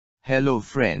Hello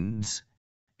friends,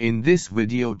 in this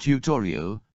video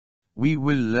tutorial, we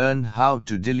will learn how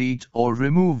to delete or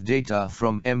remove data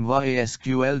from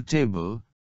MySQL table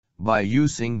by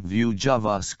using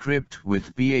Vue.js CRUD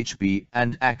with PHP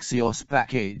and axios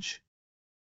package.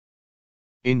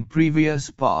 In previous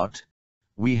part,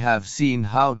 we have seen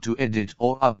how to edit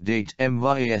or update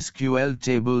MySQL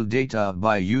table data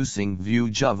by using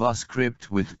Vue.js CRUD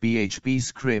with PHP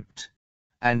Script.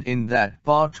 And in that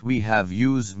part we have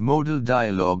used modal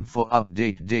dialog for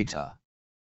update data.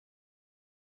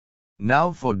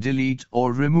 Now for delete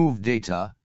or remove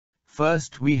data,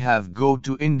 first we have go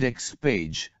to index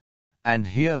page, and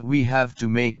here we have to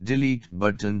make delete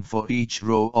button for each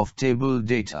row of table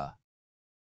data.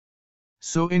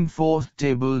 So in fourth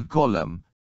table column,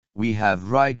 we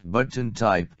have write button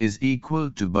type is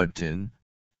equal to button,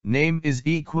 name is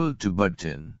equal to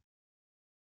button.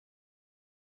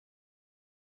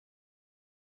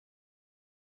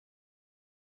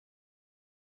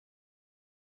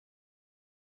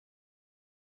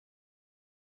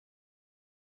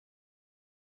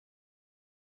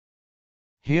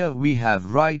 Here we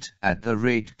have write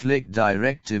 @click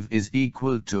directive is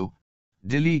equal to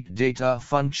delete data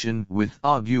function with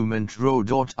argument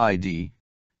row.id.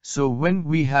 So when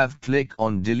we have click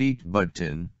on delete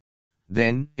button,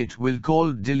 then it will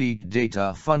call delete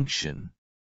data function.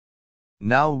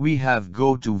 Now we have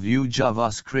go to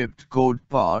Vue.js CRUD code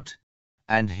part,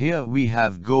 and here we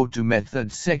have go to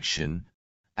method section,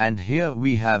 and here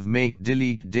we have make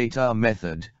delete data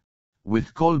method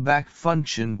with callback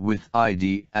function with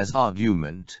id as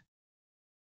argument.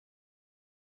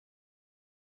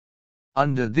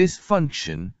 Under this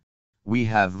function, we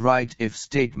have write if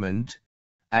statement,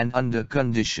 and under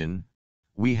condition,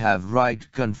 we have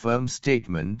write confirm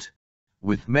statement,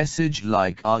 with message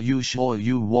like are you sure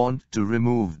you want to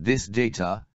remove this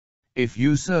data? If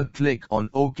user click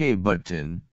on OK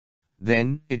button,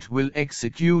 then it will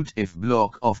execute if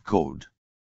block of code.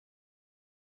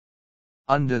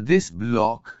 Under this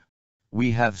block,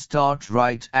 we have start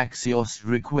write axios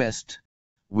request,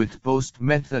 with post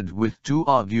method with two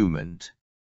argument.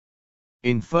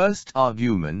 In first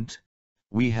argument,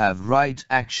 we have write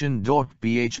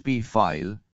action.php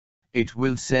file, it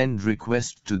will send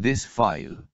request to this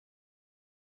file.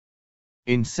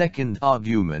 In second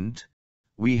argument,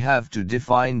 we have to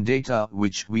define data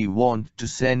which we want to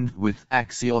send with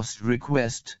axios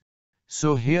request,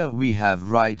 so here we have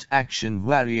write action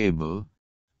variable,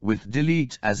 with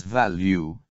delete as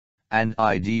value, and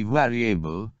id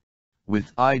variable,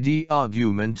 with id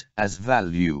argument as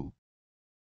value.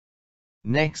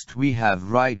 Next we have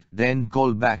write then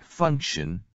callback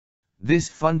function. This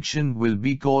function will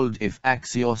be called if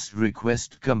axios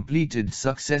request completed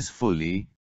successfully,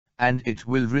 and it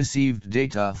will receive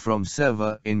data from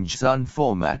server in JSON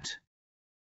format.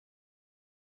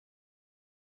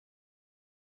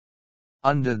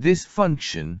 Under this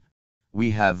function,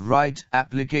 we have write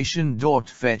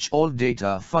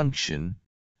application.fetchAllData function.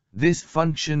 This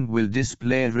function will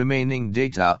display remaining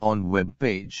data on web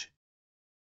page.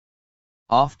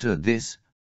 After this,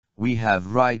 we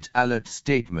have write alert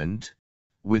statement,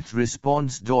 with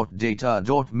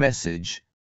response.data.message,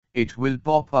 it will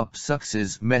pop up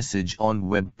success message on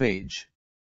web page.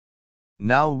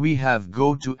 Now we have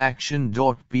go to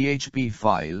action.php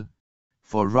file,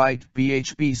 for write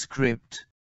PHP script.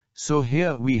 So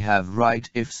here we have write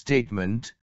if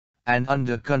statement, and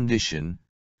under condition,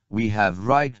 we have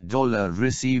write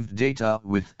 $received data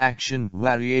with action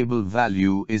variable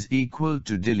value is equal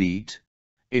to delete.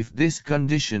 If this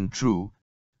condition true,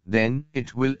 then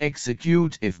it will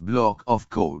execute if block of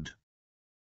code.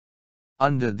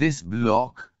 Under this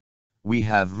block, we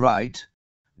have write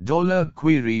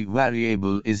 $query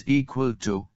variable is equal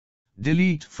to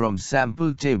delete from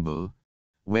sample table,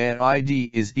 where id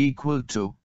is equal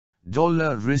to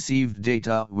 $received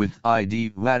data with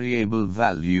id variable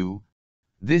value.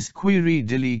 This query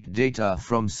delete data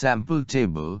from sample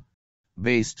table,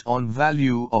 based on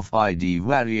value of id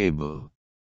variable.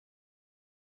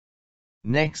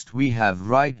 Next we have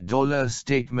write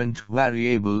 $statement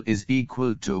variable is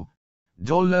equal to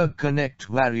 $connect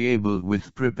variable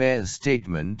with prepare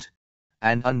statement,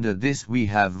 and under this we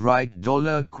have write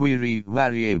 $query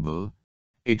variable,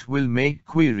 it will make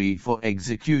query for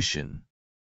execution.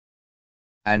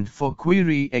 And for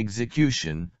query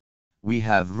execution, we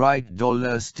have write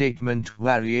 $statement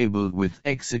variable with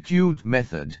execute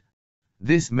method.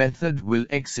 This method will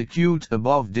execute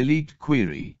above delete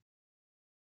query.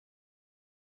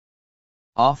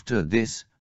 After this,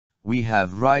 we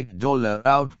have write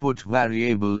 $output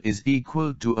variable is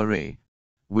equal to array,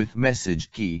 with message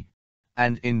key,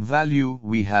 and in value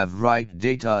we have write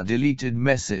data deleted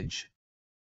message.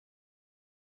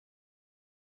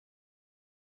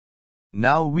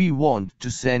 Now we want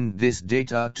to send this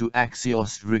data to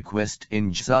axios request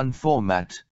in JSON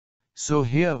format. So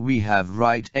here we have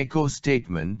write echo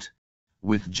statement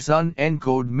with JSON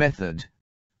encode method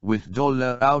with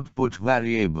 $output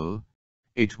variable.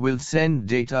 It will send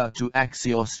data to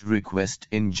axios request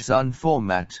in JSON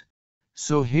format.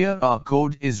 So here our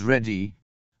code is ready.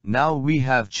 Now we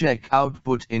have check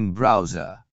output in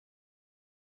browser.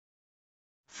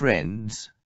 Friends,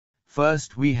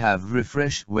 first we have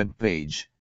refresh web page.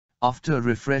 After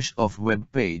refresh of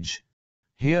web page,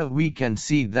 here we can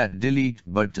see that delete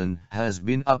button has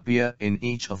been appear in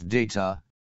each of data,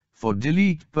 for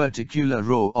delete particular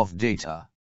row of data.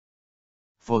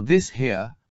 For this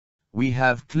here, we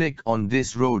have click on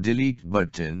this row delete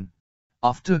button.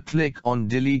 After click on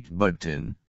delete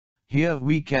button, here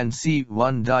we can see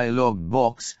one dialog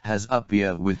box has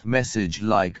appear with message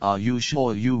like are you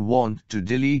sure you want to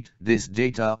delete this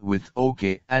data with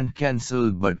OK and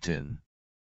cancel button.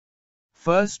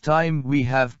 First time we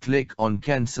have click on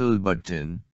cancel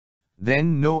button,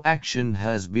 then no action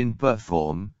has been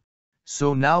performed.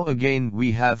 So now again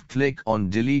we have click on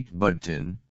delete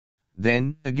button,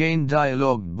 then again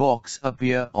dialog box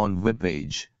appear on web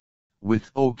page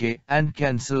with OK and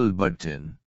cancel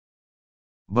button.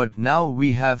 But now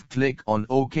we have click on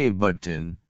OK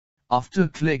button. After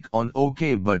click on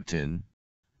OK button,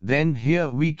 then here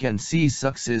we can see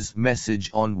success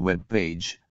message on web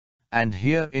page, and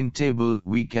here in table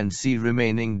we can see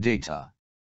remaining data.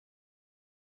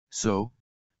 So,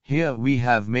 here we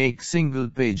have make single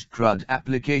page CRUD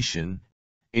application,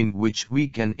 in which we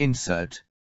can insert,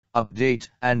 update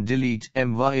and delete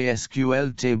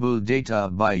MySQL table data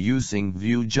by using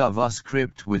Vue.js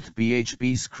CRUD with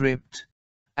PHP Script,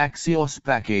 Axios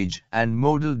package and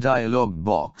modal dialog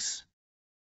box.